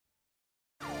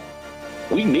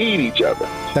We need each other.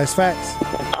 That's facts.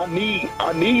 I need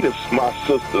my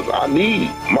sisters. I need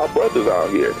my brothers out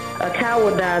here. A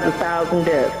coward dies 1,000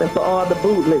 deaths, and for all the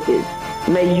bootlickers,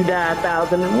 may you die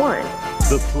 1,001.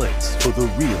 The place for the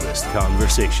realest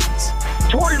conversations.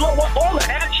 Tory Lowe want all the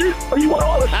action, or you want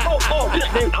all the smoke? Oh, this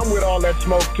nigga, I'm with all that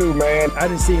smoke too, man. I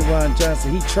didn't see Ron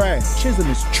Johnson. He trash. Chisholm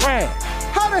is trash.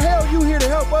 How the hell you here to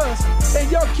help us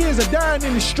and your kids are dying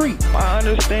in the street? I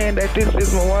understand that this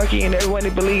is Milwaukee and everyone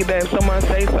believes that if someone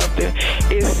say something,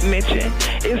 it's snitching.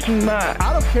 It's not.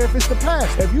 I don't care if it's the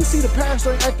pastor. If you see the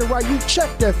pastor ain't acting right, you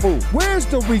check that fool. Where's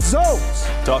the results?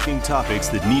 Talking topics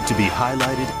that need to be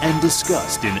highlighted and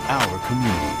discussed in our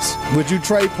communities. Would you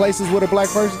trade places with a black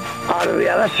person?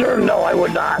 Sure, no, I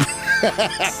would not.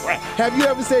 Have you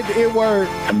ever said the N-word?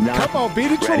 Come on, be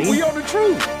the truth. We on the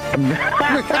truth.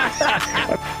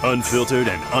 Unfiltered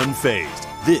and unfazed.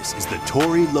 This is the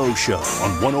Tory Lowe Show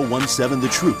on 101.7 The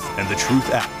Truth and The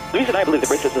Truth app. The reason I believe the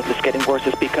racism is getting worse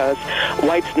is because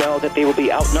whites know that they will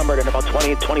be outnumbered in about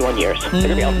 20, 21 years. They're going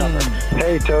to be outnumbered.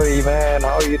 Hey, Tory, man.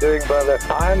 How are you doing, brother?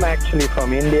 I'm actually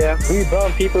from India. We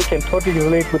brown people can totally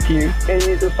relate with you.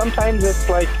 Sometimes it's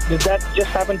like, did that just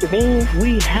happen to me?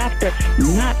 We have to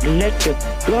not let the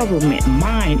government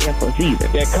mind us either.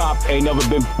 That cop ain't never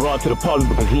been brought to the public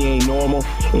because he ain't normal,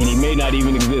 and he may not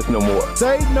even exist no more.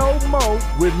 Say no more.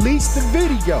 Release the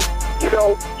video. You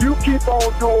know, you keep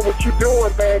on doing what you're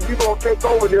doing, man. You're going to take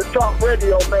over this talk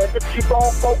radio, man. Just keep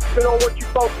on focusing on what you're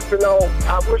focusing on.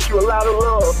 I wish you a lot of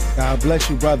love. God bless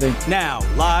you, brother. Now,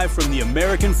 live from the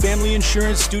American Family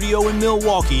Insurance Studio in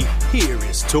Milwaukee, here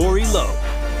is Tory Lowe.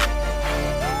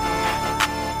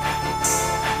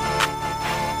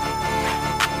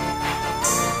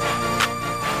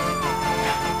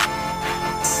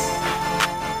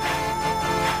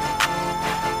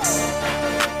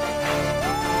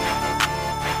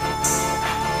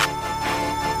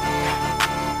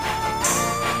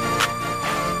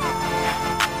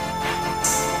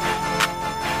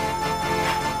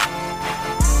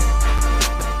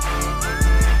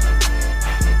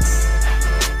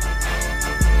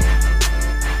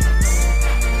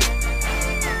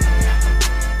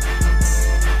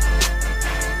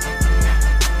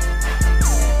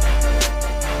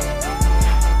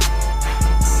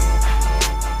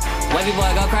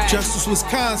 Justice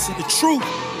Wisconsin, the truth.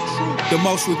 The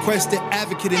most requested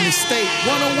advocate in the state.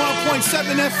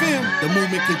 101.7 FM. The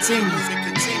movement continues.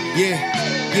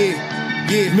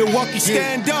 Yeah. Milwaukee,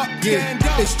 stand up.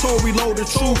 It's Tory Lowe, the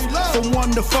truth. From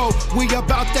 1 to 4. We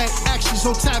about that action,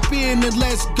 so tap in and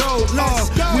let's go.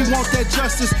 We want that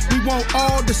justice. We want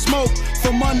all the smoke.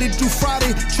 From Monday through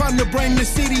Friday, trying to bring the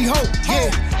city hope.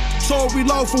 Yeah. Tory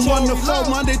Lowe from 1 to 4,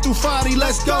 Monday through Friday,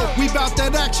 let's go. We bout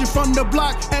that action from the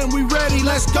block, and we ready,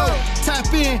 let's go.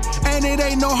 Tap in, and it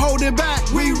ain't no holding back.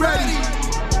 We ready.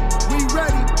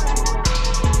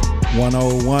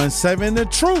 101.7 The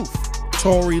Truth.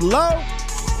 Tory Lowe.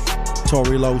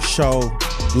 Tory Lowe Show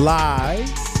live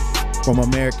from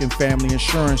American Family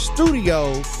Insurance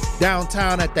Studio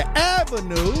downtown at the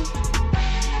Avenue.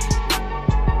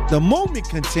 The movement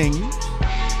continues.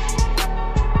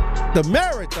 The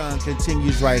marathon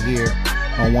continues right here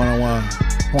on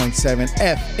 101.7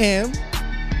 FM.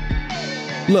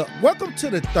 Look, welcome to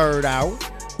the third hour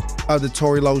of the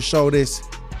Tory Lowe Show this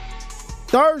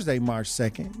Thursday, March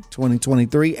 2nd,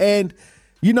 2023. And,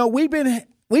 you know, we've been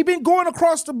going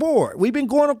across the board. We've been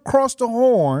going across the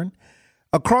horn,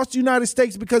 across the United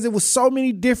States, because it was so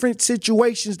many different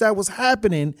situations that was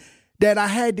happening that I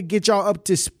had to get y'all up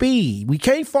to speed. We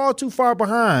can't fall too far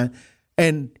behind.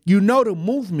 And you know the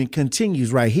movement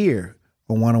continues right here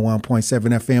on 101.7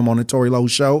 FM on the Tory Lowe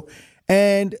Show.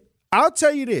 And I'll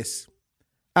tell you this,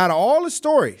 out of all the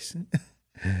stories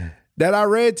that I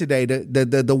read today,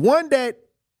 the one that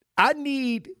I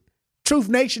need Truth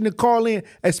Nation to call in,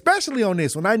 especially on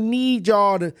this one, I need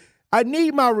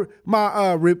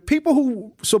my people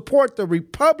who support the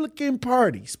Republican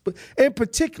parties, in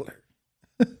particular,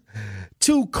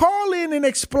 to call in and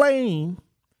explain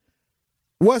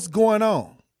what's going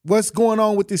on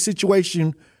with this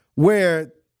situation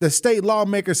where the state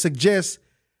lawmaker suggests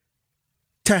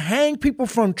to hang people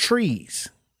from trees.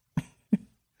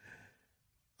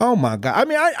 Oh my God.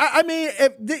 I mean,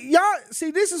 y'all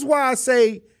see, this is why I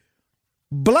say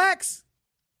blacks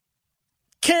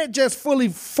can't just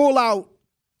full out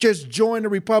just join the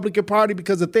Republican Party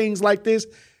because of things like this,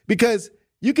 because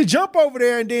you can jump over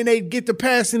there and then they get to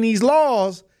passing these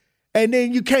laws and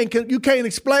then you can't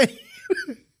explain.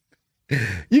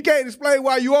 You can't explain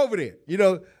why you over there. You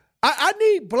know, I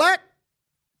need black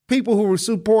people who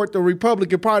support the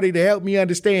Republican Party to help me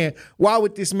understand why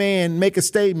would this man make a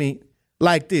statement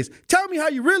like this. Tell me how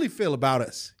you really feel about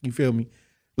us. You feel me?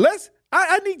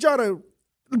 I need y'all to,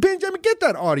 Benjamin, get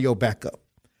that audio back up.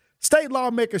 State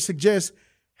lawmaker suggests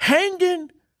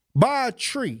hanging by a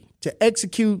tree to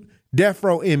execute death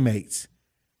row inmates.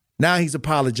 Now he's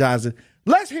apologizing.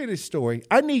 Let's hear this story.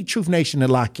 I need Truth Nation to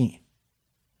lock in.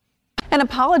 An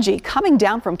apology coming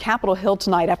down from Capitol Hill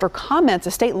tonight after comments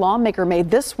a state lawmaker made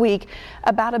this week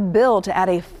about a bill to add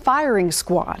a firing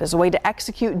squad as a way to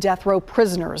execute death row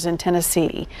prisoners in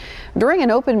Tennessee. During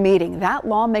an open meeting, that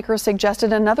lawmaker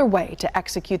suggested another way to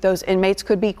execute those inmates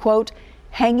could be, quote,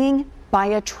 hanging by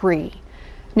a tree.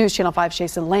 News Channel 5's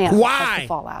Jason Lamb has the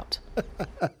fallout.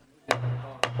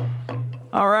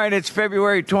 All right, it's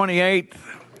February 28th.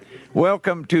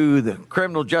 Welcome to the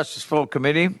Criminal Justice Full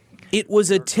Committee. It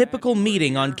was a typical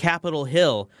meeting on Capitol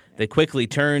Hill that quickly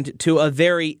turned to a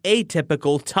very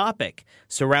atypical topic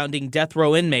surrounding death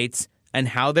row inmates and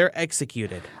how they're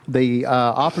executed. The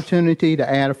opportunity to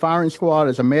add a firing squad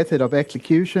as a method of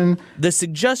execution. The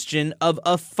suggestion of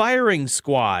a firing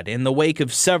squad in the wake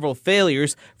of several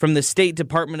failures from the State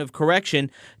Department of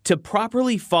Correction to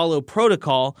properly follow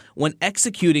protocol when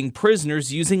executing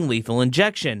prisoners using lethal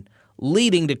injection,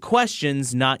 leading to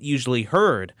questions not usually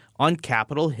heard on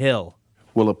Capitol Hill.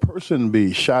 Will a person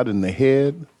be shot in the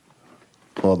head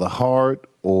or the heart,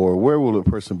 or where will a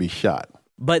person be shot?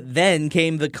 But then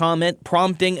came the comment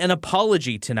prompting an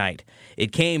apology tonight.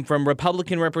 It came from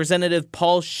Republican Representative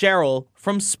Paul Sherrill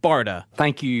from Sparta.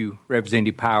 Thank you,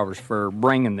 Representative Powers, for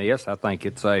bringing this. I think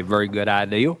it's a very good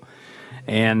idea.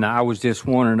 And I was just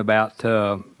wondering about,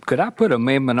 could I put an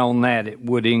amendment on that? It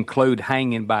would include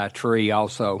hanging by a tree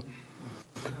also.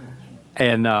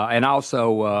 And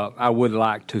also, I would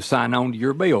like to sign on to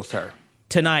your bill, sir.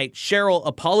 Tonight, Sherrill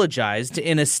apologized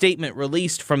in a statement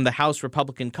released from the House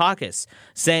Republican caucus,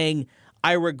 saying,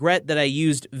 "I regret that I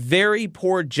used very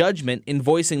poor judgment in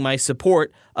voicing my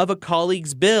support of a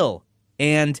colleague's bill,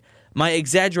 and my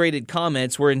exaggerated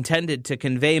comments were intended to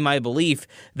convey my belief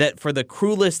that for the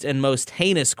cruelest and most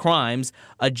heinous crimes,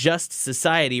 a just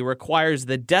society requires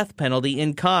the death penalty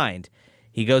in kind."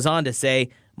 He goes on to say,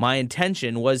 "My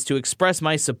intention was to express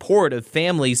my support of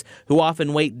families who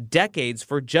often wait decades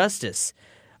for justice.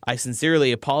 I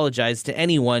sincerely apologize to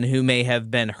anyone who may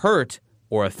have been hurt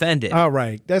or offended." All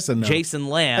right, that's enough. Jason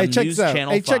Lamb, News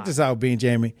Channel 5. Check this out,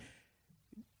 Benjamin.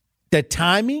 The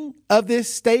timing of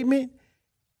this statement,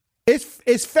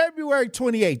 it's February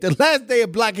 28th, the last day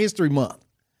of Black History Month.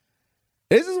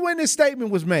 This is when this statement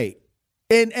was made.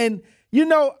 And you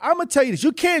know, I'm going to tell you this.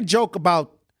 You can't joke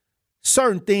about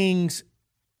certain things,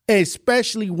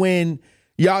 especially when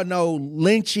y'all know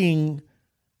lynching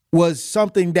was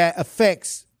something that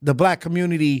affects the Black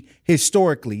community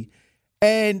historically.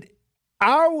 And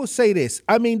I will say this.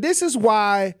 I mean, this is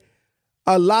why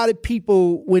a lot of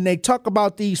people, when they talk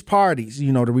about these parties,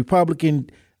 you know, the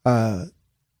Republican,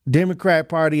 Democrat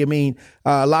Party, I mean,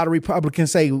 a lot of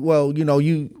Republicans say, well, you know,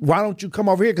 why don't you come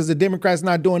over here because the Democrats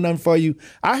not doing nothing for you?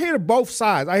 I hear both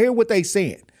sides. I hear what they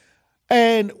saying.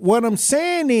 And what I'm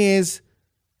saying is,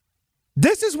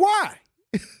 this is why.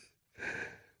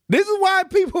 This is why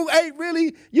people ain't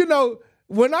really, you know,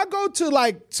 when I go to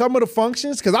like some of the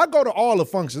functions, because I go to all the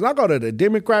functions. I go to the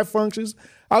Democrat functions.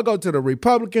 I go to the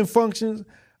Republican functions.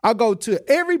 I go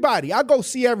to everybody. I go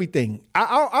see everything.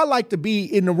 I like to be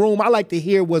in the room. I like to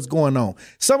hear what's going on.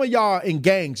 Some of y'all in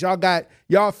gangs, y'all got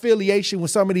y'all affiliation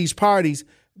with some of these parties.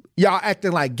 Y'all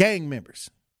acting like gang members.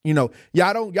 You know,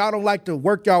 y'all don't like to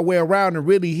work y'all way around and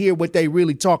really hear what they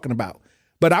really talking about.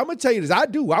 But I'm gonna tell you this, I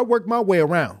do. I work my way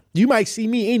around. You might see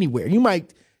me anywhere. You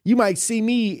might see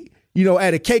me, you know,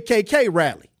 at a KKK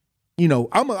rally. You know,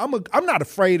 I'm not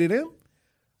afraid of them.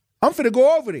 I'm finna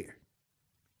go over there.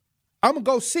 I'm gonna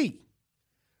go see.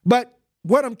 But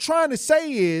what I'm trying to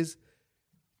say is,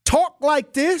 talk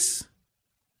like this.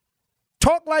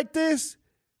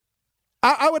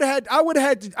 I want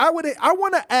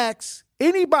to ask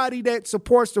anybody that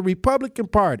supports the Republican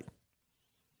Party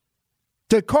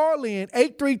to call in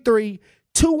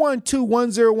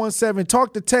 833-212-1017.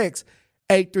 Talk to text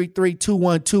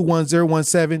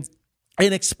 833-212-1017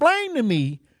 and explain to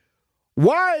me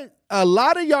why a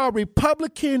lot of y'all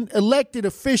Republican elected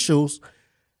officials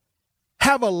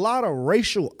have a lot of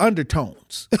racial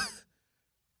undertones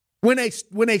when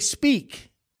they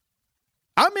speak.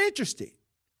 I'm interested.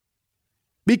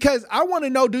 Because I want to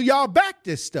know, do y'all back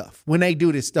this stuff when they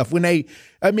do this stuff?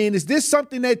 Is this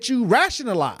something that you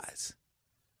rationalize?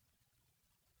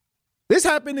 This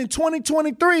happened in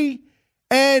 2023,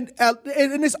 and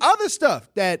this other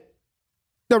stuff that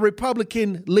the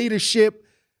Republican leadership,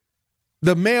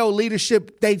 the male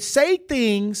leadership, they say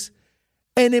things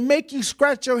and it make you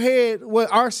scratch your head.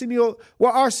 What Arsenio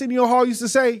Hall used to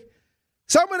say,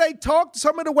 Some of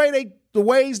the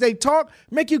ways they talk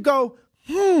make you go,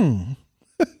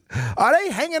 are they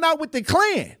hanging out with the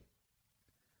Klan?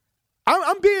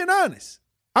 I'm being honest.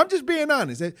 I'm just being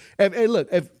honest.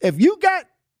 If you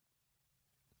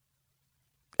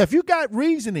got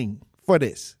reasoning for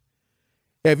this,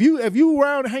 if you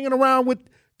hanging around with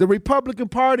the Republican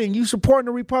Party and you supporting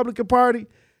the Republican Party,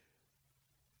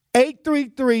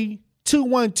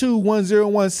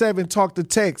 833-212-1017, talk to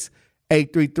text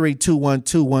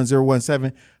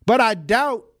 833-212-1017. But I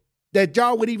doubt that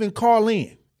y'all would even call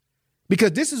in,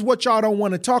 because this is what y'all don't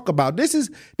want to talk about. This is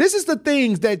the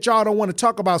things that y'all don't want to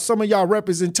talk about, some of y'all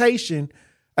representation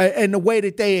and the way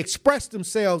that they express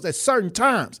themselves at certain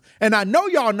times. And I know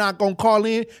y'all not going to call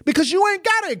in because you ain't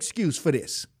got an excuse for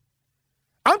this.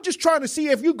 I'm just trying to see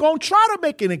if you're going to try to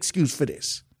make an excuse for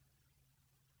this.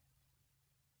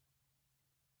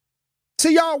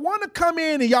 See, y'all want to come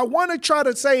in and y'all want to try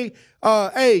to say,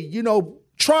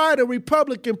 try the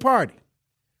Republican Party.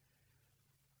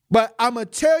 But I'm going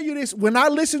to tell you this, when I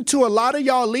listen to a lot of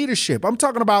y'all leadership, I'm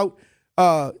talking about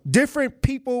different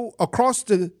people across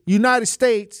the United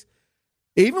States,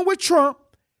 even with Trump,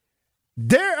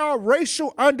 there are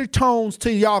racial undertones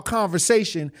to y'all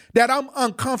conversation that I'm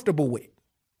uncomfortable with.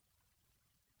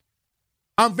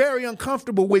 I'm very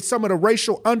uncomfortable with some of the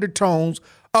racial undertones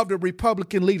of the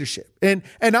Republican leadership. And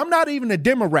I'm not even a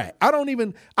Democrat. I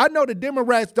know the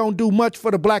Democrats don't do much for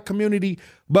the black community,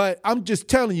 but I'm just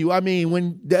telling you, I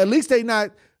mean, at least they not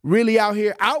really out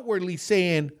here outwardly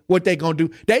saying what they gonna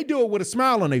do. They do it with a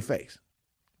smile on their face.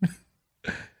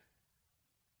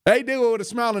 They do it with a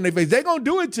smile on their face. They gonna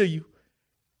do it to you,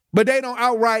 but they don't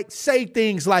outright say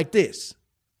things like this.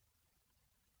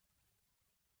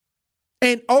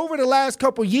 And over the last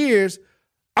couple years,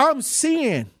 I'm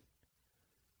seeing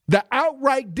the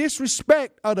outright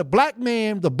disrespect of the black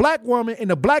man, the black woman, and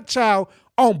the black child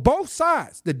on both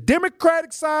sides, the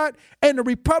Democratic side and the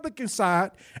Republican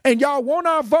side, and y'all want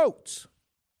our votes.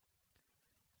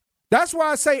 That's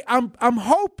why I say I'm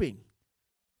hoping.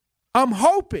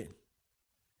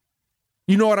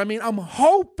 You know what I mean? I'm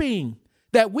hoping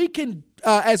that we can,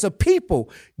 as a people,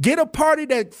 get a party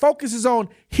that focuses on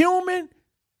human,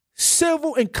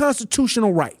 civil, and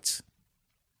constitutional rights.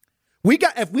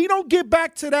 If we don't get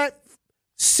back to that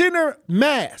center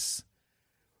mass,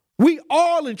 we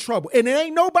all in trouble. And there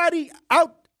ain't nobody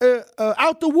out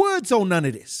the woods on none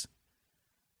of this.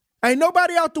 Ain't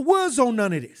nobody out the woods on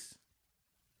none of this.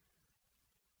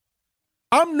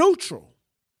 I'm neutral.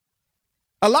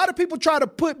 A lot of people try to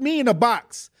put me in a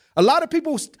box. A lot of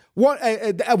people want,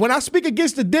 when I speak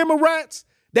against the Democrats,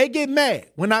 they get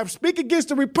mad. When I speak against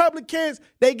the Republicans,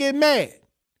 they get mad.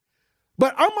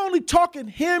 But I'm only talking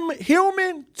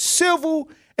human, civil,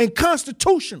 and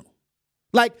constitutional.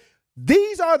 Like,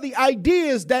 these are the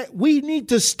ideas that we need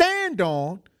to stand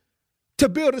on to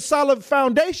build a solid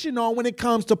foundation on when it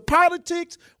comes to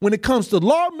politics, when it comes to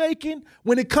lawmaking,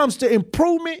 when it comes to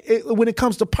improvement, when it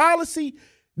comes to policy.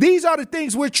 These are the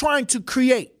things we're trying to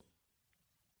create.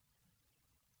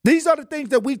 These are the things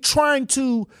that we're trying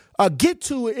to get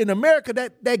to in America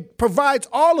that provides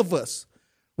all of us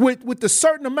with a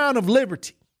certain amount of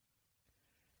liberty.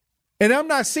 And I'm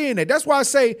not seeing that. That's why I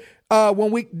say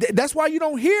that's why you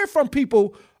don't hear from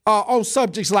people on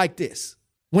subjects like this.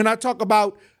 When I talk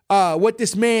about what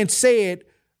this man said,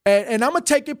 and I'm going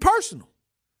to take it personal.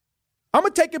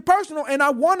 And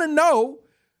I want to know,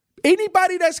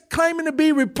 anybody that's claiming to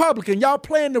be Republican, y'all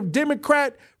playing the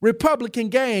Democrat-Republican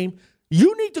game,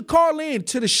 you need to call in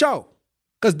to the show.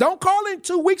 Because don't call in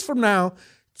 2 weeks from now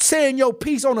saying your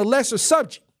piece on a lesser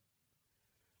subject.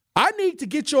 I need to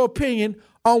get your opinion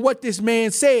on what this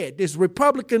man said, this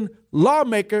Republican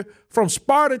lawmaker from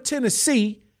Sparta,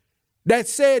 Tennessee, that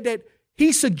said that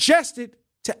he suggested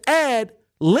to add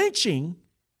lynching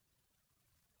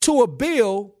to a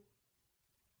bill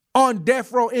on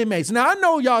death row inmates. Now, I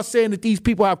know y'all saying that these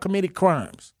people have committed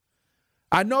crimes.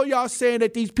 I know y'all saying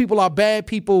that these people are bad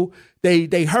people.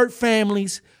 They hurt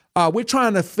families. We're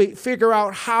trying to figure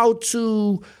out how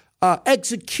to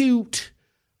execute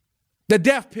the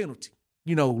death penalty.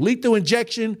 You know, lethal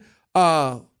injection,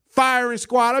 firing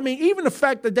squad. I mean, even the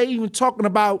fact that they even talking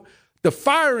about the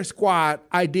firing squad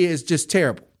idea is just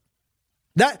terrible.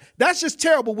 That's just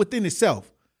terrible within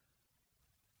itself.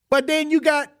 But then you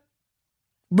got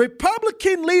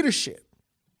Republican leadership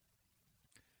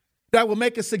that will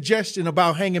make a suggestion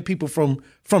about hanging people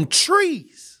from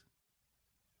trees.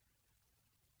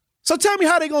 So tell me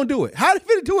how they gonna do it. How they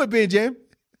finna do it, Benjamin?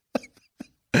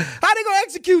 How they gonna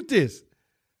execute this?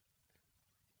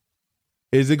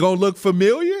 Is it gonna look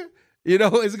familiar? You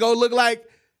know, is it gonna look like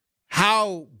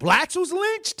how blacks was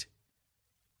lynched?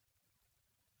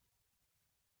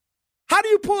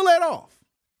 you pull that off?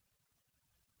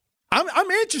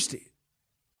 I'm interested.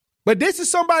 But this is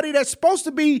somebody that's supposed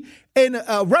to be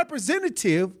a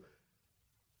representative,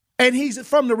 and he's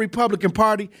from the Republican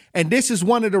Party. And this is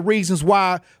one of the reasons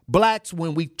why blacks,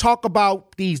 when we talk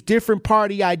about these different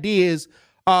party ideas,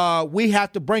 we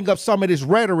have to bring up some of this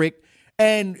rhetoric,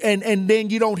 and then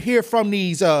you don't hear from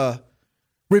these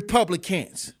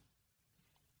Republicans.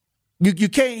 You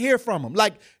can't hear from them.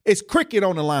 Like, it's cricket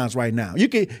on the lines right now. You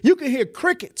can hear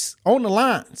crickets on the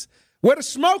lines. Where the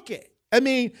smoke at? I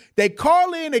mean, they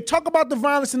call in, they talk about the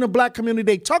violence in the black community.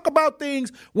 They talk about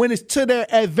things when it's to their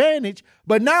advantage.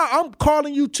 But now I'm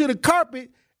calling you to the carpet,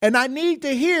 and I need to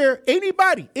hear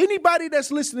anybody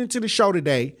that's listening to the show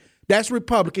today that's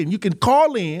Republican. You can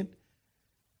call in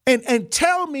and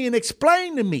tell me and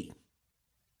explain to me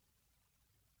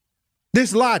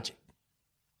this logic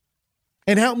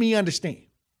and help me understand.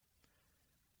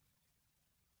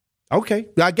 Okay,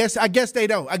 I guess they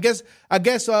don't. I guess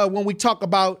when we talk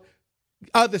about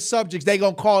other subjects, they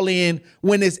gonna call in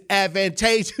when it's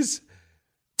advantageous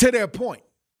to their point.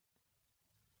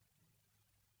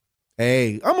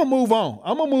 Hey, I'm gonna move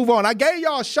on. I gave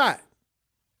y'all a shot.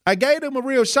 I gave them a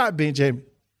real shot, Benjamin.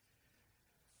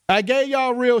 I gave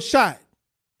y'all a real shot.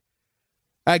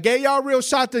 I gave y'all a real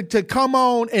shot to come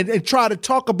on and try to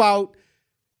talk about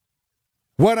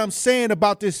what I'm saying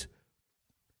about this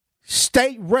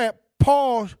state rep,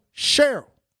 Paul Sherrill.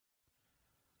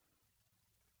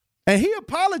 And he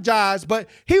apologized, but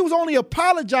he was only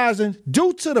apologizing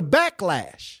due to the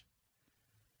backlash.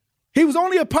 It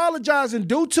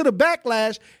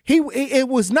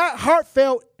was not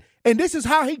heartfelt, and this is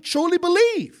how he truly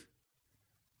believed.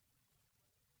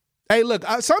 Hey, look,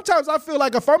 sometimes I feel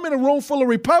like if I'm in a room full of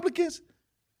Republicans,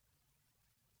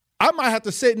 I might have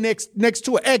to sit next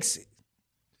to an exit.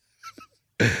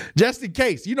 Just in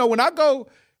case. You know, when I go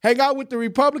hang out with the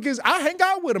Republicans, I hang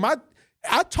out with them. I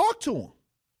talk to them.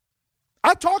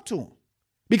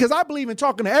 Because I believe in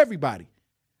talking to everybody.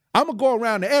 I'm going to go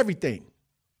around to everything.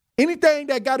 Anything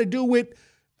that got to do with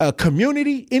a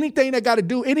community, anything that got to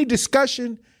do, any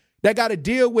discussion that got to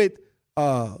deal with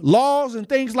laws and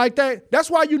things like that. That's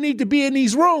why you need to be in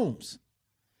these rooms.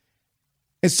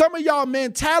 And some of y'all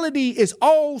mentality is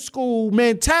old school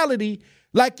mentality,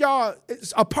 like y'all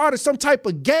is a part of some type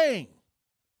of gang.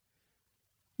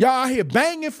 Y'all out here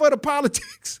banging for the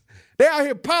politics. They out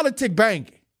here politic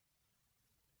banging.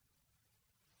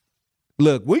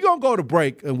 Look, we're going to go to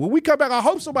break. And when we come back, I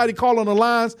hope somebody call on the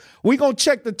lines. We're going to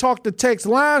check the talk to text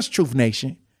lines, Truth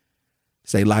Nation.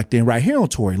 Stay locked in right here on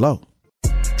Tory Lowe.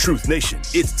 Truth Nation,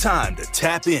 it's time to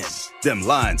tap in. Them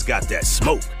lines got that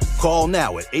smoke. Call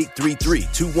now at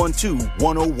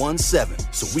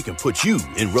 833-212-1017 so we can put you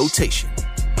in rotation.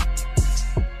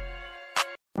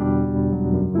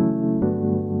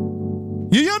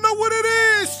 You know what it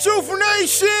is, Truth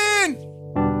Nation.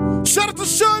 Shout out to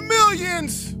Sean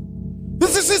Millions.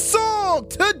 This is his song,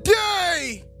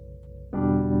 Today.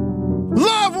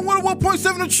 Live on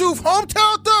 101.7 The Truth,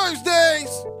 Hometown Thursdays.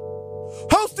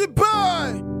 Hosted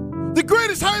by the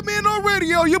greatest hype man on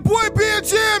radio, your boy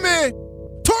Benjamin.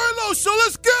 Tory Lowe Show,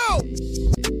 let's go.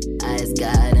 Eyes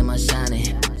God in my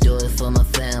shining. Do it for my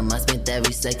fam. I spent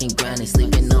every second grinding.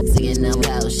 Sleeping on, singing them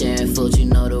out. Sharing food, you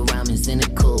know the rhyming's in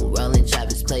it cool. Rolling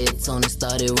choppers, play a tune and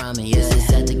started rhyming. Yeah, this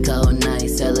is at the cold night.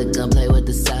 Sell a gun, play with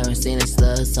the sirens. Seen the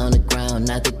slugs on the ground.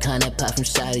 Not the kind that pop from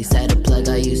shotties. Had a plug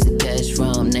I used to cash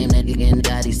from. Name that again,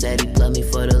 God. He said he plugged me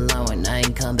for the loan. When I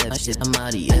ain't come back, my shit, I'm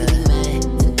out of here.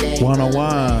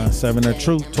 101.7 The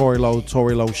Truth, Tory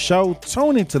Lowe Show.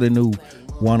 Tune into the new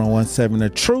 101.7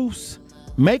 The Truth's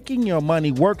Making Your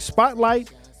Money Work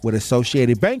Spotlight with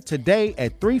Associated Bank today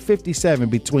at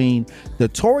 3:57 between the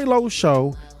Tory Lowe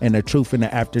Show and The Truth in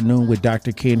the Afternoon with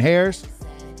Dr. Ken Harris.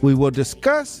 We will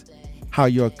discuss how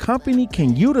your company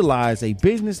can utilize a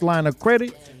business line of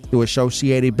credit through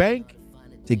Associated Bank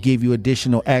to give you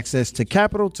additional access to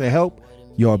capital to help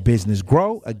your business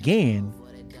grow. Again,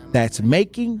 that's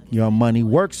Making Your Money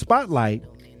Work Spotlight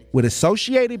with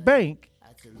Associated Bank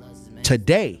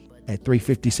today at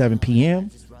 3:57 p.m.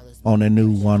 on the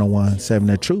new 101.7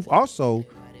 The Truth. Also,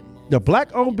 the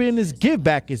Black-owned business Give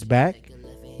Back is back.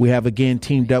 We have again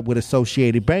teamed up with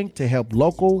Associated Bank to help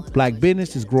local black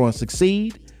businesses grow and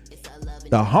succeed.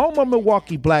 The home of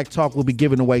Milwaukee Black Talk will be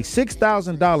giving away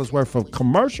 $6,000 worth of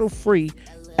commercial-free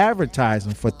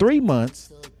advertising for 3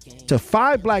 months to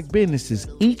 5 black businesses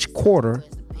each quarter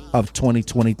of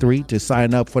 2023. To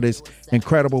sign up for this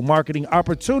incredible marketing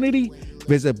opportunity,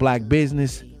 visit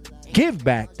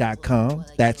blackbusinessgiveback.com.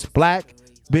 That's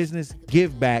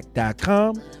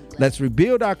blackbusinessgiveback.com. Let's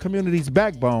rebuild our community's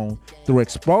backbone through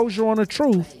exposure on the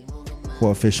truth.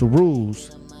 For official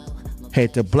rules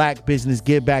Head to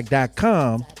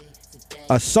blackbusinessgiveback.com.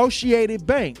 Associated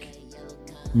Bank,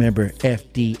 member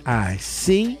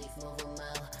FDIC.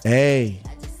 Hey,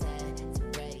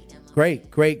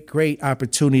 great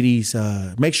opportunities.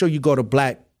 Make sure you go to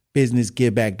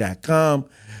blackbusinessgiveback.com.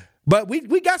 But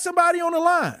we got somebody on the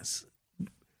lines.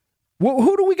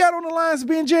 Who do we got on the lines,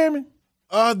 Benjamin?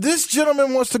 This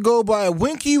gentleman wants to go by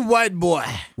Winky White Boy.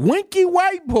 Winky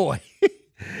White Boy.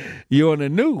 You're on the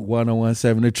new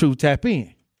 101.7 The Truth. Tap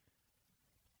in.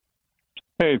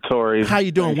 Hey, Tori. How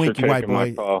you doing, Winky White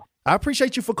Boy? I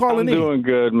appreciate you for calling in. I'm doing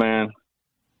good, man.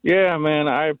 Yeah, man,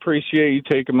 I appreciate you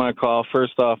taking my call.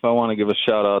 First off, I want to give a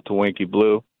shout-out to Winky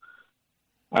Blue.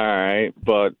 All right,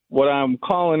 but what I'm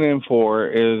calling in for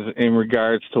is in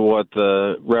regards to what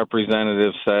the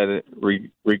representative said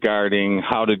regarding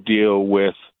how to deal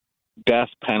with death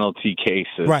penalty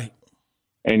cases. Right.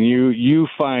 And you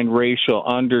find racial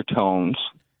undertones.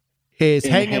 Is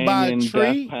hanging by a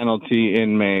tree? Death penalty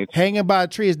inmates. Hanging by a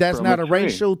tree, that's not a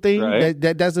racial thing? Right?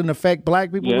 That doesn't affect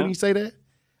black people when you say that?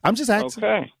 I'm just asking.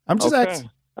 Okay. I'm just asking.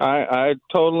 I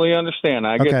totally understand.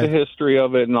 I get the history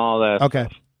of it and all that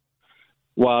stuff.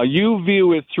 While you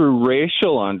view it through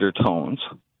racial undertones,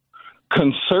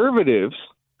 conservatives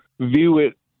view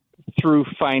it through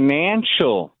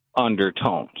financial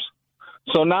undertones.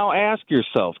 So now ask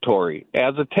yourself, Tori,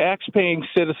 as a tax-paying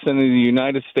citizen of the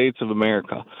United States of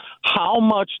America, how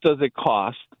much does it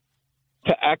cost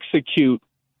to execute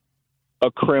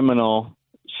a criminal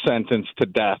sentenced to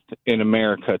death in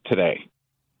America today?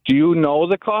 Do you know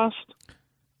the cost?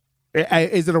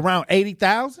 Is it around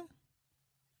 $80,000?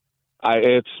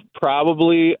 It's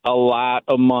probably a lot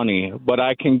of money, but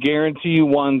I can guarantee you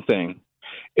one thing.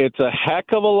 It's a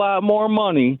heck of a lot more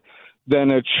money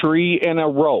than a tree and a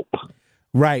rope.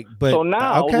 Right, but so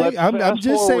now I'm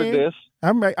just saying. This.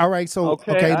 I'm right. All right, so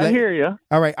I hear you.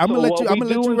 All right, I'm gonna let you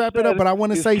wrap it up, but I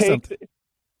want to say something.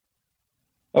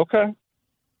 Okay.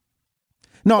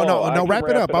 No, wrap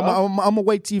it up. I'm gonna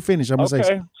wait till you finish. I'm gonna say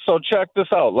something. So check this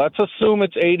out. Let's assume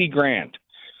it's $80,000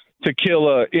 to kill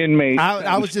a inmate.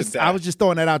 I was just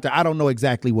throwing that out there. I don't know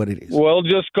exactly what it is. We'll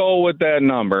just go with that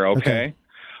number, okay?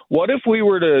 What if we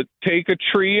were to take a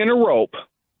tree and a rope,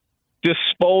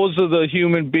 dispose of the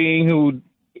human being who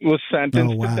was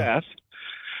sentenced to death,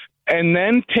 and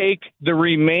then take the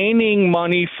remaining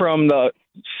money from the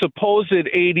supposed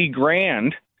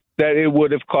 $80,000 that it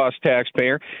would have cost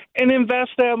taxpayer and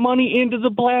invest that money into the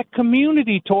black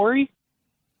community, Tori?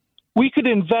 We could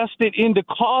invest it into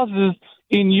causes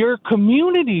in your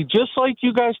community, just like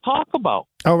you guys talk about.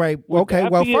 All right. Okay.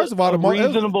 Well, first of all, most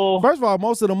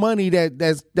of the money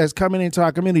that's coming into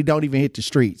our community don't even hit the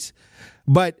streets.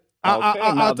 But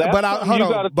I'll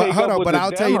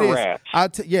tell you this. I'll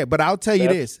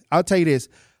tell you this.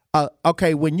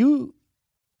 Okay,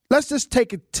 let's just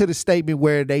take it to the statement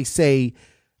where they say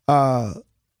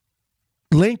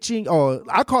lynching, or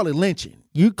I call it lynching.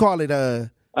 You call it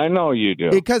I know you do.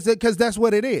 Because that's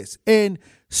what it is. And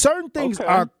certain things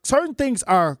are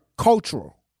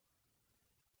cultural.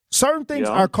 Certain things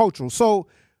are cultural. So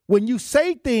when you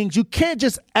say things, you can't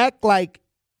just act like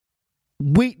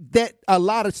that a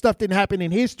lot of stuff didn't happen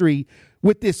in history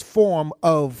with this form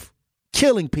of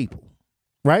killing people,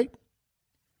 right?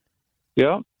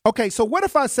 Yeah. Okay, so what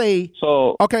if I say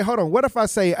okay, hold on. What if I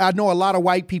say I know a lot of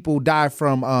white people die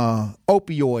from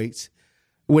opioids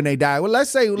when they die? Well,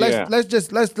 let's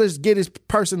just get this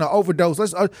person an overdose.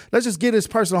 Let's just get this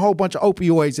person a whole bunch of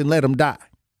opioids and let them die.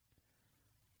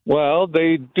 Well,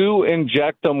 they do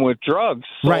inject them with drugs.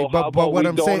 So right, but what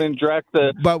I'm saying, inject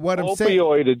the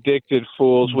opioid-addicted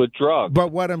fools with drugs.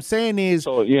 But what I'm saying is,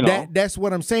 that's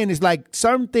what I'm saying is, like,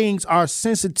 some things are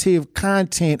sensitive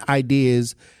content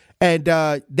ideas, and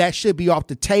that should be off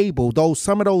the table.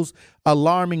 Some of those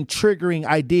alarming, triggering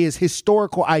ideas,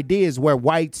 historical ideas where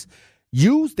whites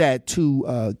use that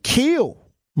to kill,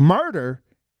 murder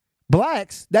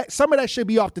blacks, that some of that should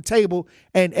be off the table.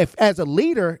 And if, as a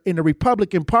leader in the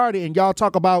Republican Party, and y'all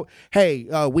talk about, hey,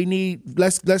 we need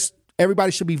let's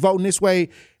everybody should be voting this way,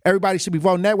 everybody should be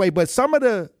voting that way, but some of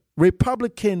the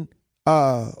Republican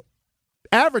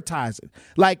advertising,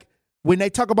 like when they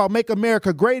talk about make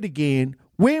America great again,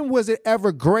 when was it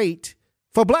ever great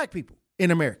for black people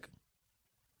in America?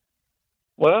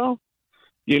 Well,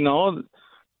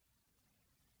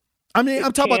 I mean,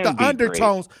 I'm talking about the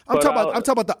undertones. I'm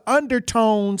talking about the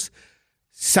undertones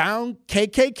sound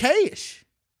KKK-ish.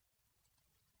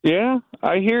 Yeah,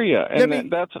 I hear you. And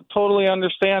that's totally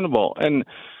understandable. And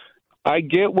I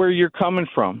get where you're coming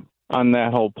from on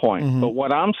that whole point. Mm-hmm. But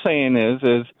what I'm saying is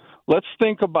let's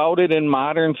think about it in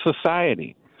modern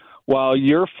society. While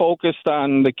you're focused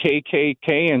on the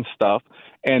KKK and stuff,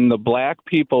 and the black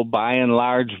people, by and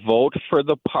large, vote for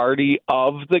the party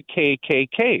of the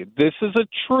KKK. This is a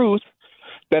truth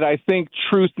that I think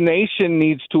Truth Nation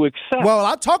needs to accept. Well,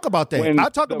 I talk about that. I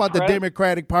talk about the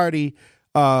Democratic Party.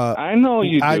 I know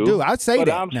you do. I do. I say but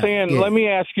that. I'm saying, let me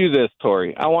ask you this,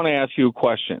 Tori. I want to ask you a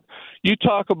question. You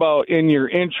talk about in your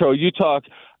intro,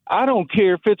 I don't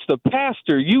care if it's the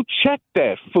pastor, you check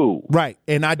that fool. Right,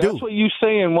 and I do. That's what you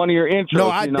say in one of your intros.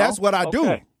 No, that's what I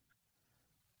do.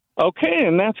 Okay,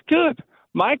 and that's good.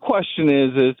 My question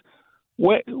is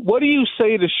what do you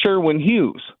say to Sherwin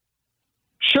Hughes?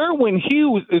 Sherwin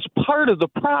Hughes is part of the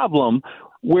problem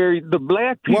where the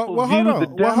black people view the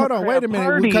Democrat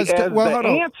Party as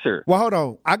the answer. Well, hold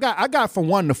on. I got from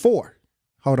 1 to 4.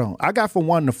 Hold on. I got from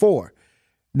 1 to 4.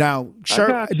 Now,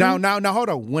 now, hold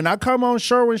on. When I come on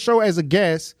Sherwin's show as a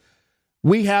guest,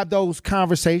 we have those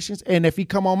conversations, and if he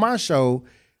come on my show,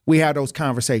 we have those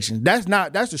conversations. That's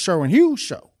the Sherwin Hughes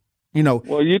show. You know.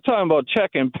 Well, you're talking about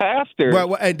checking pastors.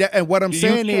 Well, and what I'm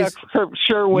saying is,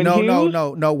 Sherwin Hughes?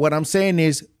 No. What I'm saying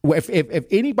is, if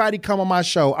anybody come on my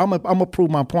show, I'm gonna prove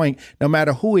my point, no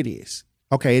matter who it is.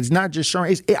 Okay, it's not just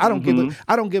Sherwin. I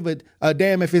don't give a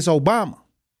damn if it's Obama.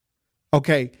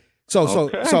 Okay.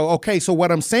 So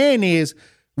what I'm saying is,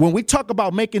 when we talk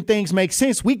about making things make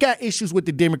sense, we got issues with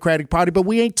the Democratic Party, but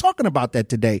we ain't talking about that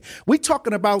today. We're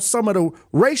talking about some of the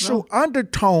racial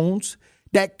undertones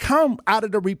that come out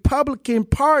of the Republican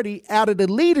Party, out of the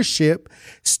leadership,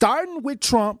 starting with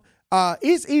Trump.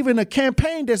 It's even a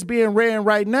campaign that's being ran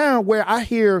right now where I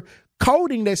hear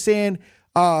coding that's saying,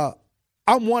 I'm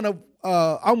one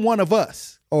of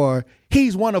us, or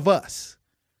he's one of us.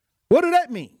 What does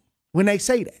that mean when they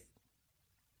say that?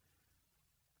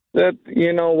 That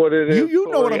you know what it is. You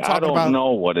know what I'm talking about. I don't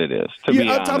know what it is. To be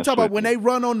honest, I'm talking about when they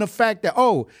run on the fact that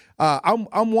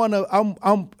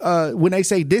when they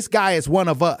say this guy is one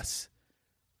of us,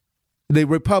 the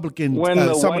Republican. When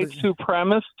the white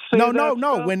supremacists say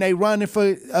no. When they running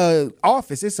for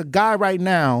office, it's a guy right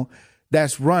now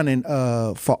that's running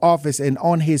for office, and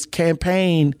on his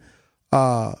campaign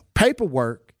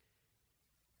paperwork,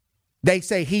 they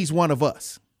say he's one of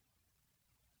us.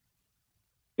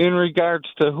 In regards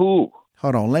to who?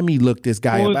 Hold on, let me look this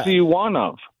guy up. Who is he one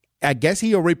of? I guess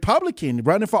he a Republican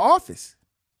running for office.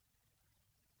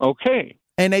 Okay.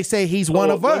 And they say he's one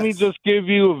of us. Let me just give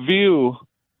you a view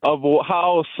of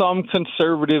how some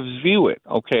conservatives view it,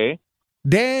 okay?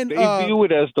 They view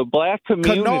it as the black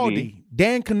community.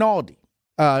 Dan Kinaldi,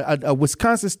 a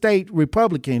Wisconsin State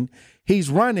Republican,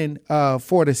 he's running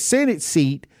for the Senate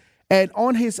seat, and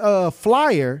on his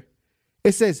flyer,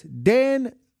 it says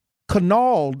Dan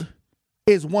Kinaldi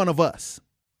is one of us.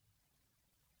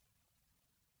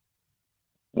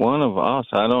 One of us?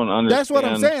 I don't understand. That's what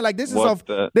I'm saying. Like this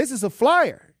is a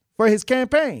flyer for his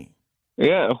campaign.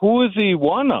 Yeah, who is he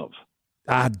one of?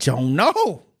 I don't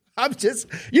know. I'm just,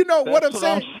 what I'm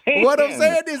saying. What I'm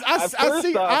saying is,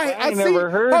 I never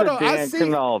heard of Dan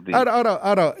Kinaldi.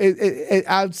 Hold on.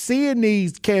 I'm seeing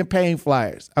these campaign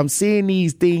flyers. I'm seeing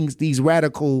these things, these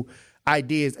radical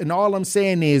ideas, and all I'm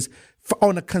saying is,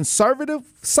 on the conservative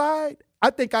side,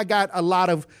 I think I got a lot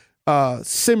of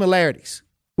similarities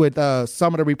with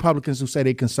some of the Republicans who say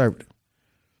they're conservative.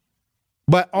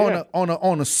 But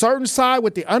on a certain side,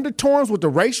 with the undertones, with the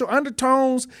racial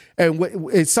undertones,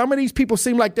 and some of these people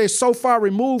seem like they're so far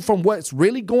removed from what's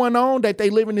really going on that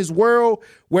they live in this world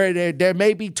where they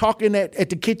may be talking at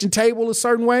the kitchen table a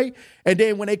certain way, and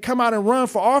then when they come out and run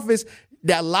for office,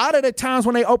 a lot of the times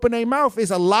when they open their mouth, is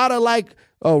a lot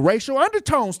of racial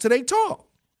undertones to their talk.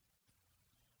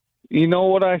 You know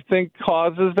what I think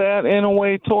causes that in a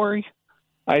way, Tori?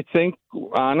 I think,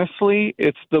 honestly,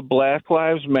 it's the Black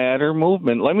Lives Matter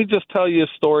movement. Let me just tell you a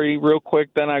story real quick,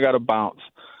 then I got to bounce.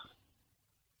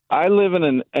 I live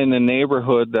in a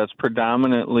neighborhood that's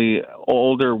predominantly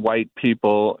older white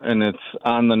people, and it's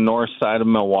on the north side of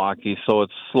Milwaukee, so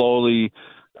it's slowly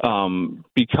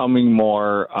becoming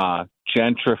more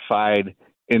gentrified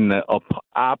in the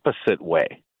opposite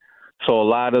way. So a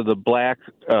lot of the black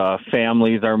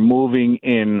families are moving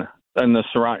in the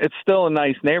surround. It's still a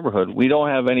nice neighborhood. We don't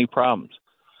have any problems.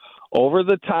 Over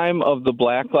the time of the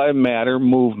Black Lives Matter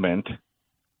movement,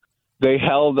 they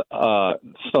held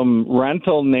some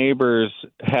rental neighbors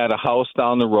had a house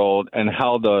down the road and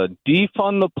held a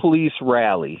defund the police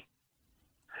rally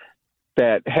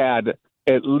that had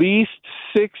at least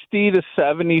 60 to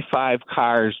 75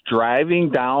 cars driving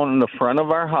down in the front of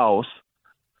our house,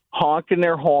 honking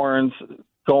their horns,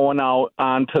 going out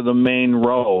onto the main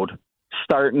road,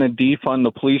 starting a defund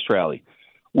the police rally.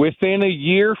 Within a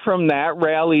year from that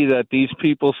rally that these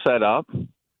people set up,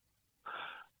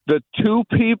 the two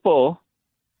people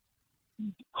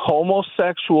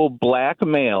homosexual black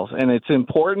males, and it's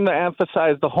important to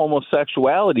emphasize the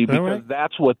homosexuality because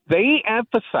that's what they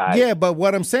emphasize. Yeah, but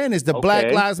what I'm saying is the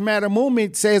Black Lives Matter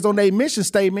movement says on their mission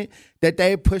statement that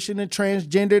they're pushing the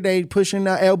transgender, they pushing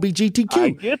the LGBTQ. I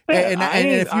get that.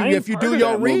 And if you do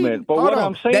your read, but what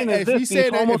I'm saying is if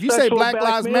you say Black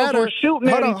Lives Matter, hold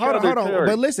on.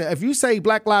 But listen, if you say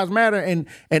Black Lives Matter and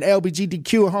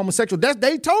LGBTQ and homosexual,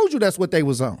 they told you that's what they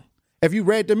was on. If you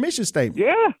read the mission statement,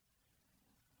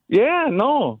 Yeah,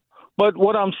 no. But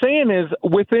what I'm saying is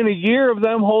within a year of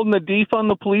them holding the defund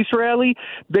the police rally,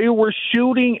 they were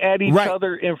shooting at each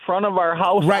other in front of our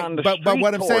house on the street. But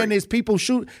what I'm saying is people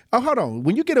shoot. Oh, hold on.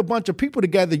 When you get a bunch of people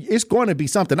together, it's going to be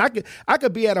something. I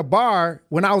could be at a bar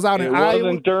when I was out in Iowa. It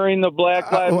wasn't during the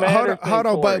Black Lives Matter thing. Hold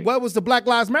on. But what was the Black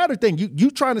Lives Matter thing? You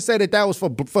trying to say that was for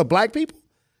black people?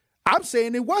 I'm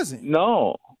saying it wasn't.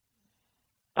 No.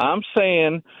 I'm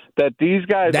saying that these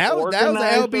guys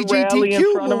organized the rally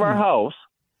in front of our house.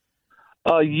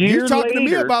 A year You're talking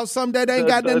later, to me about something that ain't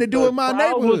got nothing to do with my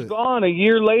neighborhood. Was gone. A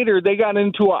year later, they got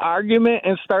into an argument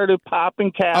and started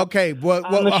popping caps. Okay, but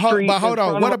hold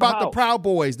on. What about the Proud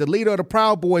Boys? The leader of the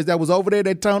Proud Boys that was over there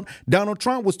that Donald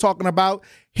Trump was talking about.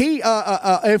 He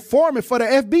informant for the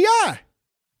FBI.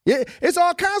 Yeah, it's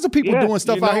all kinds of people doing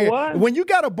stuff out here. What? When you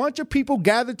got a bunch of people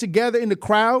gathered together in the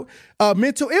crowd,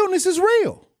 mental illness is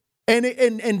real. And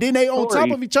then they on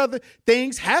top of each other,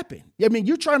 things happen. I mean,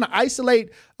 you're trying to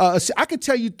isolate. I could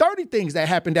tell you 30 things that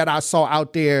happened that I saw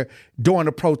out there during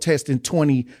the protest in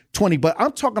 2020. But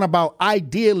I'm talking about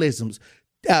idealisms.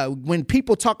 When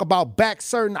people talk about back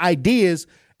certain ideas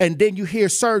and then you hear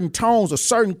certain tones or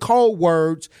certain code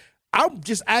words, I'm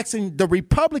just asking the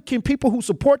Republican people who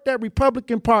support that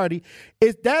Republican Party,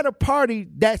 is that a party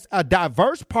that's a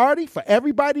diverse party for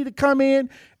everybody to come in?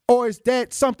 Or is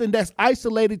that something that's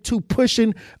isolated to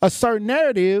pushing a certain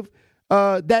narrative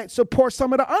that supports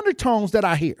some of the undertones that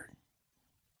I hear?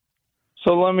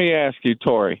 So let me ask you,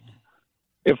 Tori.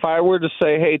 If I were to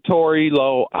say, hey, Tori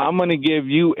Lowe, I'm going to give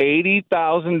you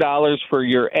 $80,000 for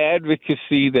your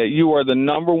advocacy that you are the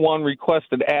number one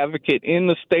requested advocate in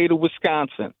the state of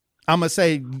Wisconsin. I'm gonna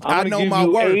say I know my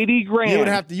worth.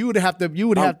 $80,000. You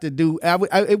would have to do. I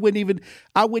wouldn't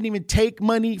even take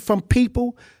money from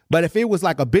people. But if it was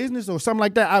like a business or something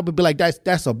like that, I would be like,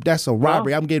 that's a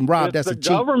robbery. I'm getting robbed. That's the cheap.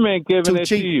 Government giving it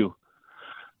cheap. to you.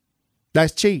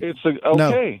 That's cheap. It's okay. No.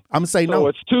 I'm gonna say so no.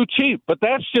 It's too cheap. But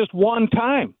that's just one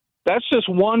time. That's just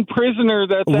one prisoner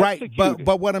that's right. executed.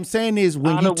 But what I'm saying is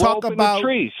when you talk about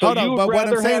hold on. But what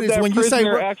I'm saying is when you say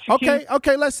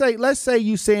okay, let's say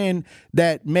you saying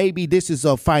that maybe this is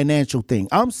a financial thing.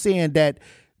 I'm saying that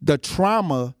the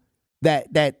trauma that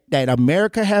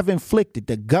America have inflicted,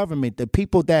 the government, the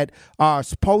people that are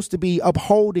supposed to be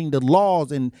upholding the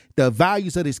laws and the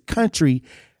values of this country,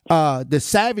 the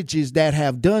savages that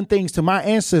have done things to my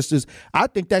ancestors, I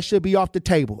think that should be off the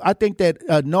table. I think that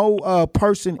no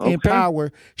person in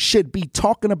power should be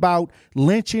talking about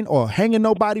lynching or hanging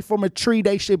nobody from a tree.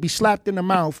 They should be slapped in the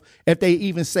mouth if they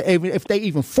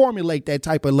even formulate that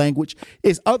type of language.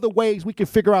 It's other ways we can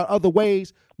figure out other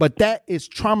ways, but that is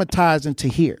traumatizing to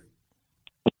hear.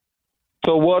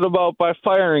 So what about by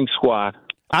firing squad?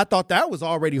 I thought that was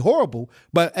already horrible,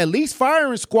 but at least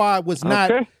firing squad was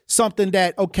not something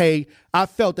that, I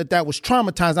felt that was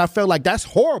traumatizing. I felt like that's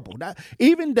horrible.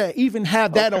 Even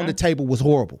have that on the table was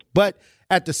horrible. But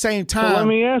at the same time. So let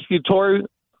me ask you, Tori,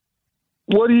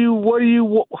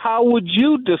 how would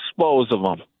you dispose of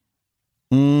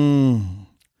them?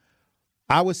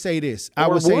 I would say this.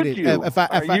 Are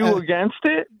you against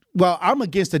it? Well, I'm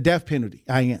against the death penalty.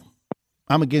 I am.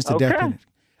 I'm against the death penalty.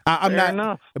 I'm Fair not.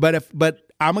 enough. But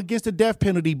I'm against the death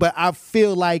penalty. But I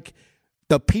feel like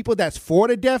the people that's for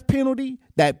the death penalty,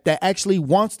 that actually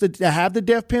wants to have the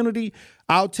death penalty,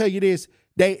 I'll tell you this: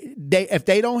 they if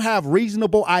they don't have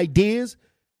reasonable ideas,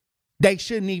 it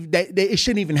shouldn't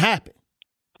even happen.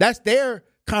 That's their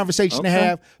conversation to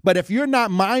have. But if you're not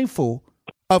mindful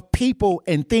of people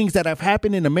and things that have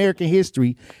happened in American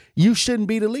history, you shouldn't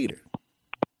be the leader.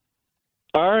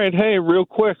 All right. Hey, real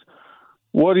quick.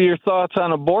 What are your thoughts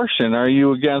on abortion? Are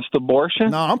you against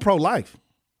abortion? No, I'm pro-life.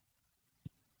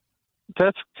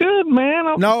 That's good, man.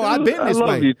 I've been this way.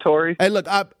 I love you, Tori. Hey, look,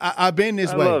 I've been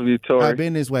this way. I love you, Tori. I've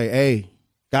been this way. Hey,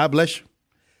 God bless you.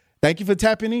 Thank you for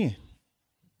tapping in.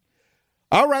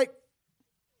 All right.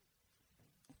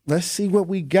 Let's see what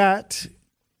we got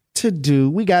to do.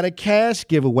 We got a cash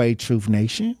giveaway, Truth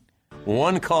Nation.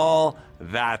 One call,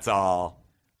 that's all.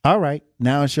 All right,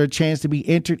 now it's your chance to be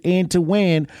entered in to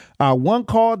win our one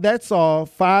call, that's all,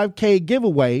 5K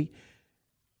giveaway.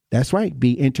 That's right,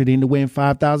 be entered in to win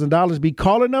 $5,000. Be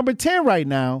caller number 10 right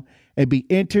now and be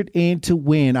entered in to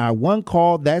win our One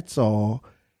Call That's All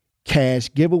cash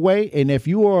giveaway. And if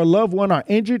you or a loved one are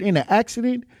injured in an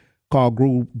accident, call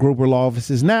Gruber Law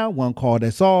Offices now. One Call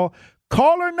That's All.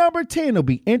 Caller number 10 will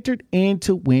be entered in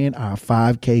to win our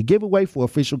 5K giveaway. For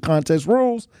official contest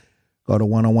rules, go to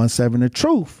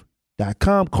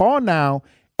 1017thetruth.com. Call now,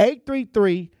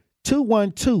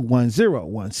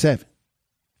 833-212-1017.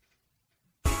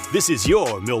 This is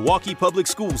your Milwaukee Public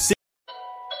Schools.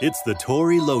 It's the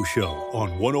Tory Lowe Show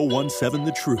on 1017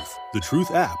 The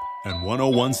Truth app, and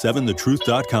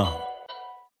 1017thetruth.com.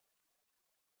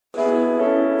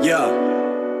 Yeah.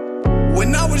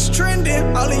 When I was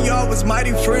trending, all of y'all was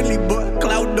mighty friendly, but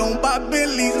clout don't buy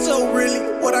Bentleys, so really,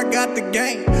 what I got to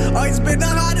gain? Always been the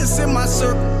hottest in my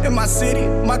circle, in my city,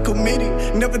 my committee.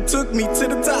 Never took me to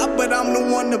the top, but I'm the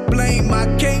one to blame. I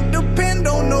can't depend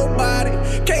on nobody,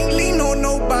 can't lean on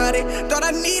nobody. Thought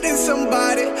I needed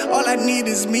somebody, all I need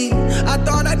is me. I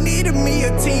thought I needed me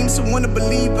a team, someone to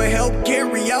believe or help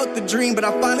carry out the dream. But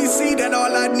I finally see that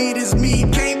all I need is me.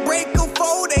 Can't break a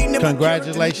fold, ain't never.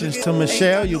 Congratulations to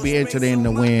Michelle. You'll be entered in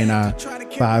to win our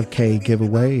 5K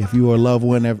giveaway. If you or a loved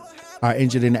one are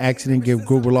injured in an accident, give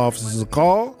Gruber Law Offices a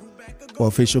call. For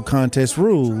official contest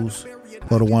rules,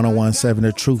 go to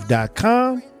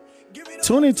 1017thetruth.com.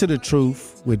 Tune into The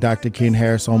Truth with Dr. Ken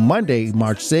Harris on Monday,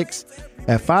 March 6th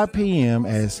at 5 p.m.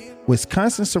 as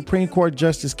Wisconsin Supreme Court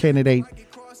Justice candidate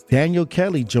Daniel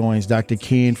Kelly joins Dr.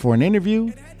 Ken for an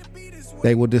interview.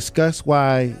 They will discuss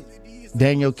why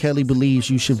Daniel Kelly believes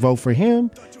you should vote for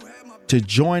him to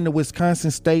join the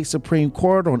Wisconsin State Supreme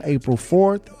Court on April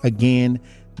 4th. Again,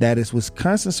 that is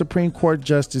Wisconsin Supreme Court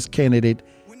Justice candidate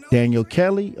Daniel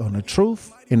Kelly on The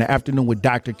Truth in the afternoon with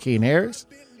Dr. Ken Harris,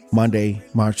 Monday,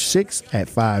 March 6th at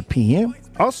 5 p.m.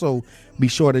 Also, be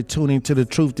sure to tune into The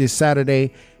Truth this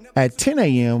Saturday at 10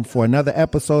 a.m. for another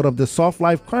episode of the Soft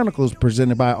Life Chronicles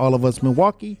presented by All of Us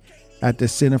Milwaukee at the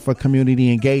Center for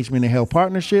Community Engagement and Health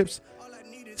Partnerships.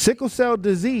 Sickle cell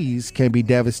disease can be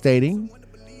devastating.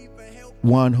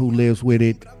 One who lives with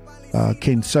it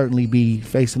can certainly be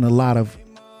facing a lot of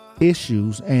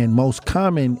issues, and most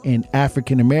common in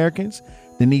African Americans.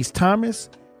 Denise Thomas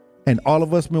and All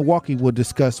of Us Milwaukee will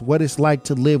discuss what it's like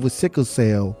to live with sickle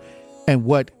cell and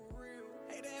what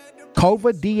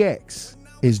COVA-DX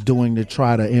is doing to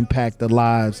try to impact the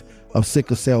lives of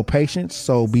sickle cell patients.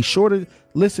 So be sure to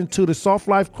listen to the Soft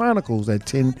Life Chronicles at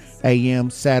 10 a.m.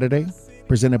 Saturday,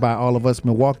 presented by All of Us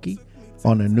Milwaukee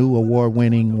on the new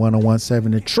award-winning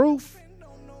 1017 The Truth.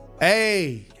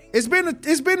 Hey, it's been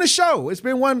a show. It's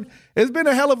been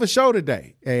a hell of a show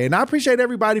today. And I appreciate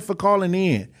everybody for calling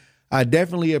in. I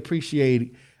definitely appreciate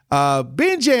it.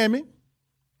 Benjamin,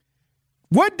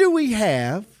 what do we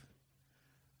have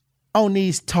on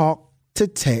these talk to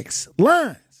text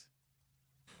lines?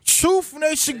 Truth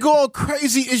Nation going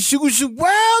crazy as usual.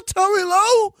 Tory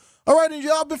Lowe. All right, and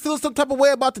y'all been feeling some type of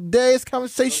way about today's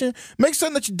conversation, make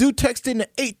sure that you do text in to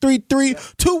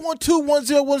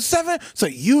 833-212-1017 so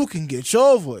you can get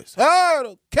your voice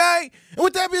heard, okay? And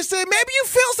with that being said, maybe you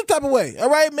feel some type of way, all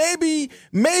right? Maybe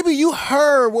you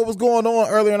heard what was going on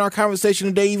earlier in our conversation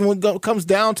today, even when it comes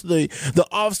down to the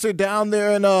officer down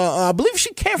there, and I believe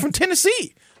she came from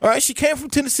Tennessee. All right, she came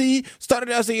from Tennessee, started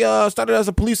as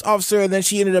a police officer, and then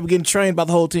she ended up getting trained by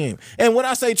the whole team. And when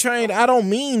I say trained, I don't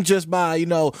mean just by,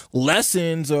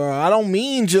 lessons, or I don't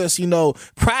mean just,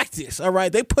 practice. All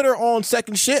right, they put her on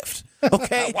second shift.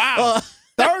 Okay, wow.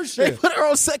 Third shift. They put her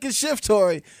on second shift,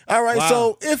 Tory. All right, wow.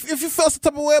 So if you felt some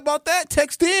type of way about that,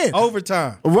 text in.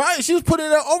 Overtime. Right, she was putting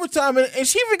in overtime, and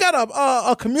she even got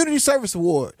a community service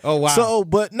award. Oh, wow. So,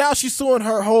 but now she's suing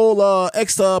her whole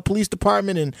ex-police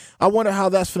department, and I wonder how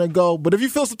that's going to go. But if you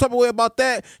feel some type of way about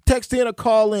that, text in or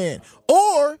call in.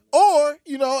 Or,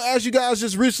 as you guys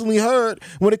just recently heard,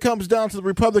 when it comes down to the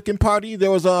Republican Party,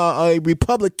 there was a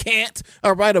Republicant,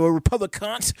 all right, a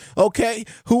Republicant, okay,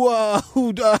 who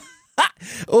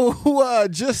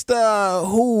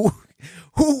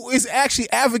is actually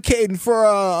advocating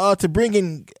for to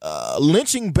bringing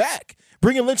lynching back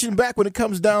when it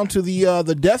comes down to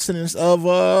the death sentence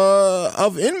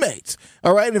of inmates.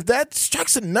 All right, and if that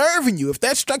strikes a nerve in you, if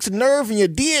that strikes a nerve in your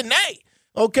DNA,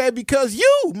 okay, because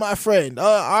you, my friend,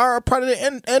 are part of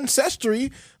the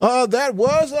ancestry that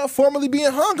was formerly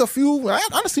being hung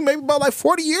honestly, maybe about like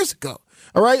 40 years ago.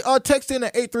 All right, text in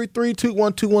at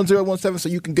 833-212-1017 so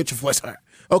you can get your voice heard.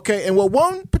 Okay, and what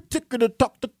one particular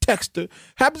talk to texter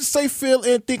happens to say, feel,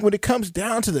 and think when it comes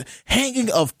down to the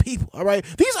hanging of people, all right?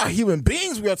 These are human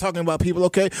beings we are talking about, people,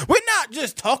 okay? We're not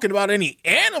just talking about any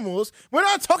animals. We're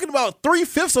not talking about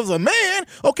 3/5 of a man,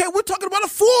 okay? We're talking about a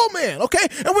full man, okay?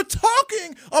 And we're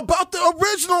talking about the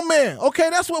original man, okay?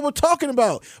 That's what we're talking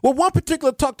about. Well, one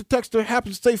particular talk to texter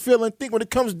happens to say, feel, and think when it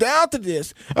comes down to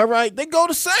this, all right? They go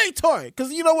to say, Tori,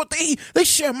 because you know what? They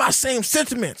share my same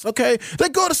sentiments, okay? They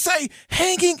go to say,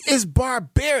 hanging is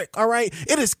barbaric, all right?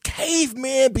 It is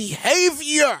caveman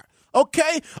behavior.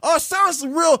 Okay, sounds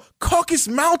like real Caucasus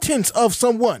Mountains of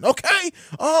someone. Okay,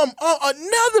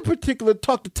 another particular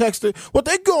talk to texter, what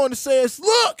they're going to say is,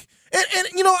 look, and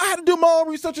you know, I had to do my own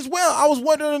research as well. I was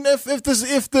wondering if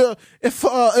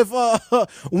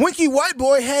Winky White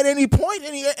Boy had any point,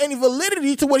 any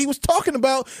validity to what he was talking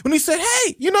about when he said,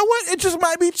 hey, you know what? It just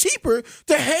might be cheaper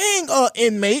to hang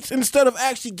inmates instead of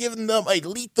actually giving them a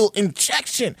lethal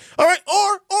injection. All right,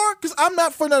 or because I'm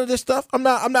not for none of this stuff. I'm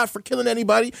not for killing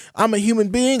anybody. I'm a human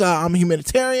being. I'm a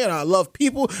humanitarian. I love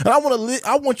people, and I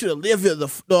want you to live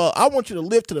I want you to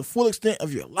live to the full extent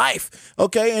of your life.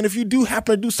 Okay, and if you do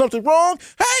happen to do something wrong,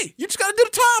 hey, you just got to do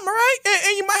the time, all right?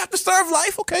 And you might have to serve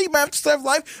life, okay? You might have to serve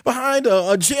life behind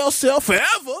a jail cell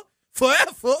forever,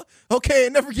 okay,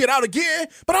 and never get out again.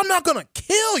 But I'm not going to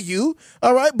kill you,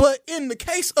 all right? But in the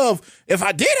case of if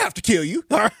I did have to kill you,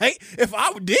 all right, if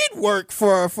I did work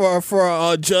for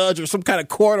a judge or some kind of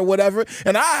court or whatever,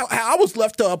 and I was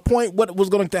left to a point what was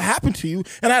going to happen to you,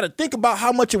 and I had to think about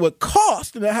how much it would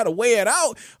cost, and I had to weigh it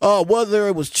out, whether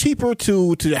it was cheaper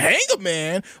to hang a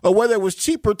man or whether it was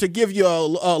cheaper to give you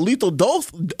a lethal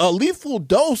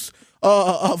dose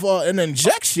of an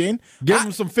injection. Give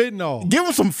him some fentanyl. Give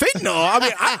him some fentanyl. I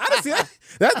mean, I see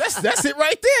that's it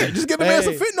right there. Just give the man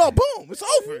some fentanyl. Boom, it's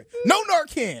over. No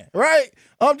Narcan, right?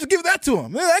 Just give that to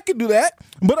him. Yeah, I can do that.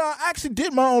 But I actually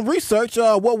did my own research.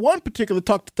 What one particular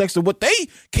talk to texter, what they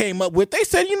came up with, they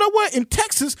said, you know what? In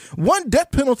Texas, one death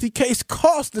penalty case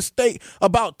cost the state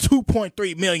about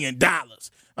 $2.3 million.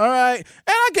 All right. And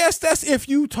I guess that's if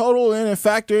you total in and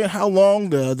factor in how long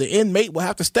the inmate will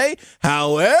have to stay.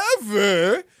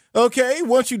 However, okay,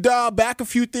 once you dial back a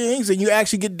few things and you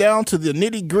actually get down to the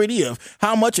nitty gritty of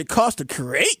how much it costs to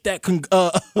create that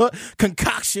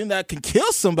concoction that can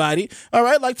kill somebody. All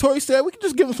right. Like Tori said, we can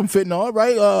just give him some fentanyl,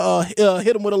 right?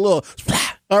 Hit him with a little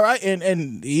splat. All right.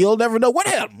 And he'll never know what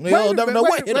hit him. He'll never know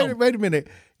what hit him. Wait a minute.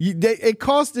 It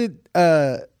costed,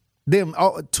 them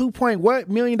 $2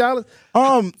 million?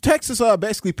 Texas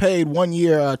basically paid 1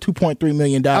 year $2.3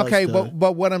 million. Okay,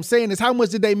 but what I'm saying is, how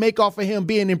much did they make off of him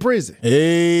being in prison?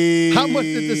 Hey. How much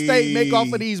did the state make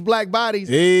off of these black bodies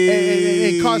and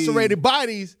incarcerated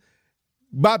bodies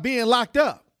by being locked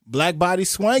up? Black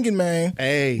bodies swinging, man.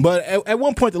 Hey, but at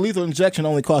one point the lethal injection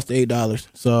only cost $8.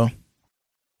 So,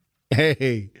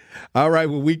 hey, all right.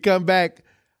 When we come back,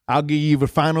 I'll give you the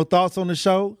final thoughts on the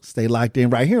show. Stay locked in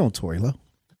right here on Tory Lowe.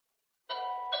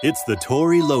 It's the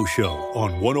Tory Lowe Show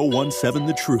on 101.7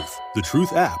 The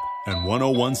Truth app, and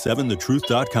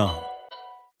 101.7thetruth.com.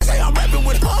 Say I'm rapping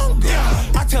with hunger.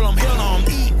 I tell them hell no, I'm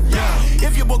eating.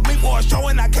 If you book me for a show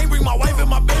and I can't bring my wife and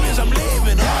my babies, I'm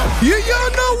leaving.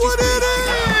 Y'all know what it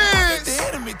is.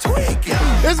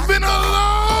 It's been a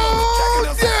long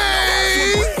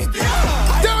day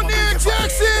down there in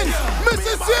Jackson,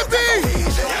 Mississippi.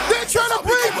 They're trying to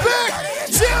bring back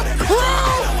Jim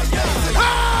Crow.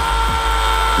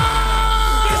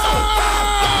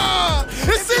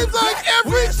 Like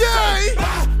every day,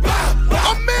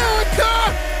 America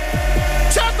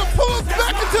tried to pull us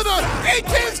back into the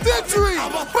 18th century,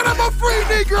 but I'm a free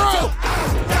Negro.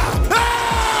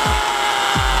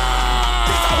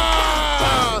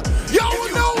 Y'all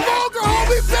will no longer hold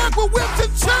me back with whips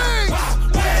and chains,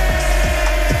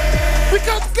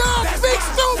 because God speaks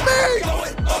through me.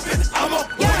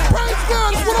 Praise God.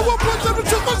 It's 101.7 The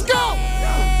Truth. Let's go.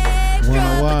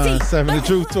 101.7 The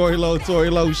Truth. Tory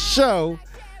Lowe Show.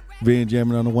 Being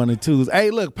jamming on the 1 and 2s.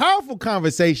 Hey, look, powerful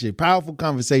conversation.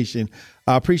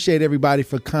 I appreciate everybody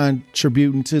for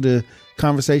contributing to the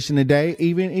conversation today,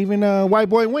 even White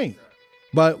Boy Wing.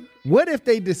 But what if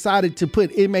they decided to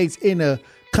put inmates in a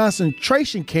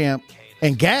concentration camp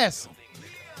and gas them?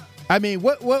 I mean,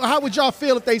 how would y'all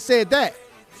feel if they said that?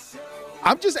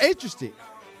 I'm just interested.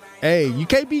 Hey, you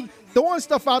can't be throwing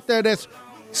stuff out there that's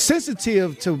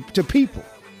sensitive to people.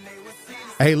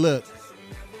 Hey, look.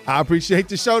 I appreciate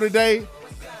the show today.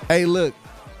 Hey, look,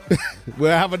 we'll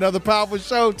have another powerful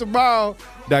show tomorrow.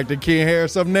 Dr. Ken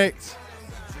Harris up next.